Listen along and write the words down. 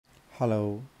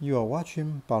Hello, you are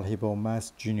watching Balahippo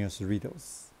Math Genius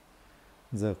Riddles.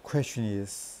 The question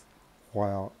is,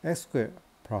 while x squared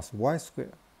plus y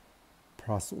squared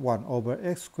plus 1 over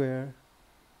x squared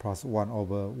plus 1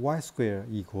 over y squared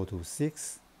equal to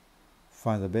 6,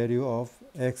 find the value of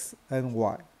x and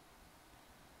y.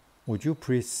 Would you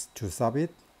please to solve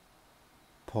it?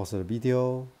 Pause the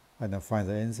video and find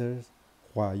the answers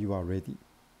while you are ready.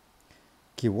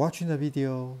 Keep watching the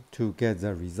video to get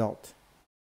the result.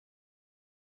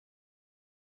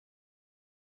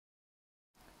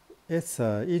 It's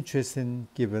interesting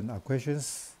given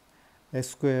equations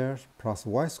x squared plus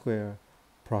y squared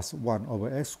plus 1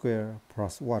 over x squared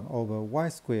plus 1 over y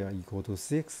squared equal to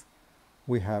 6.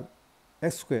 We have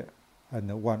x squared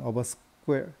and 1 over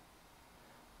square,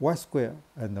 y squared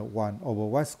and 1 over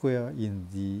y squared in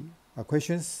the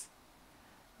equations.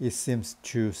 It seems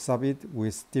to solve it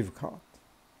with difficult.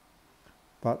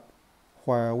 But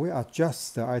while we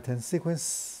adjust the item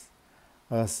sequence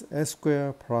as x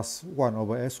squared plus 1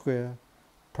 over x squared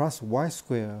plus y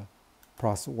squared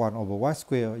plus 1 over y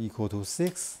squared equal to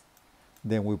 6,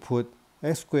 then we put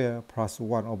x squared plus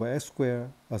 1 over x squared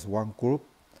as one group,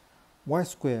 y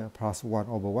squared plus 1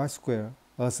 over y squared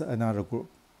as another group.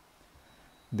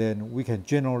 Then we can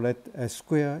generate x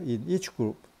squared in each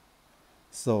group.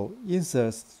 So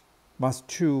insert mass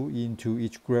 2 into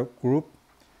each group,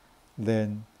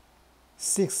 then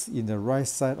 6 in the right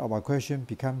side of equation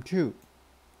become 2.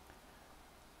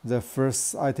 The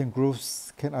first item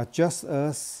groups can adjust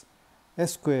as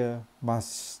x squared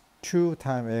plus 2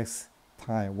 times x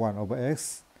times 1 over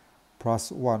x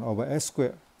plus 1 over x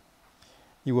squared.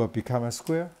 It will become a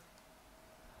square.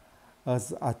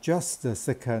 As adjust the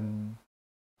second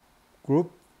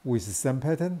group with the same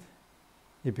pattern,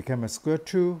 it becomes a square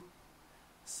too.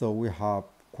 So we have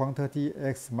quantity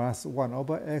x minus 1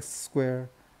 over x squared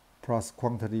plus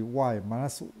quantity y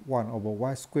minus 1 over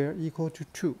y squared equal to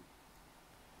 2.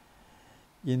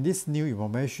 In this new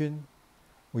information,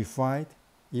 we find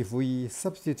if we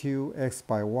substitute x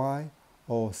by y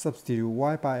or substitute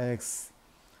y by x,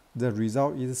 the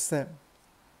result is the same.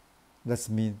 That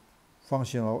means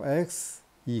function of x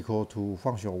equal to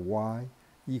function of y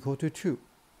equal to 2.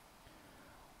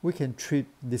 We can treat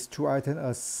these two items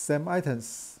as same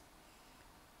items.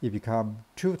 It becomes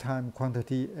 2 times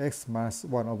quantity x minus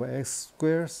 1 over x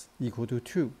squared equal to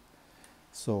 2.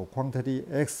 So quantity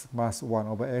x minus 1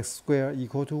 over x squared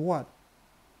equal to 1.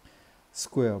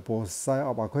 Square both sides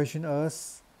of equation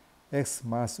as x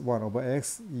minus 1 over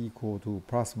x equal to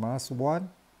plus minus 1,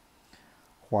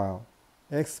 while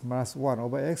x minus 1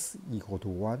 over x equal to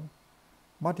 1.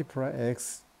 Multiply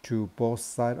x to both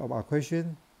sides of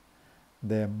equation,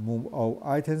 then move all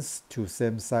items to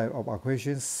same side of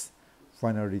equations.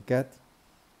 Finally get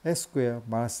x squared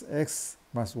minus x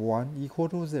minus 1 equal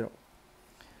to 0.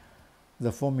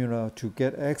 The formula to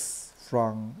get x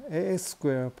from ax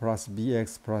squared plus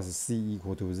bx plus c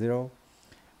equal to 0,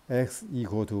 x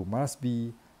equal to minus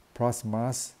b plus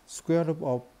minus square root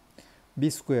of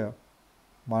b squared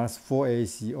minus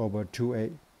 4ac over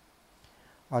 2a.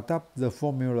 Adapt the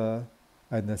formula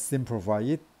and simplify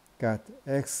it, get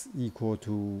x equal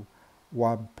to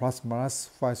 1 plus minus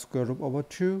 5 square root over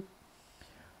 2,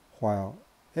 while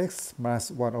x minus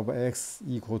 1 over x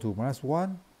equal to minus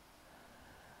 1.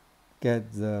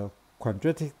 Get the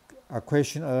quadratic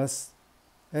equation as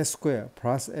x squared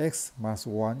plus x minus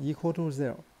 1 equal to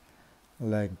 0.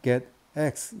 Then get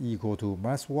x equal to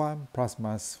minus 1 plus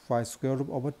minus 5 square root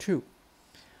over 2.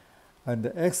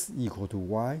 And x equal to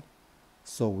y.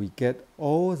 So we get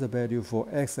all the value for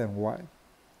x and y.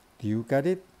 Do you get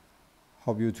it?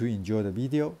 Hope you to enjoy the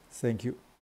video. Thank you.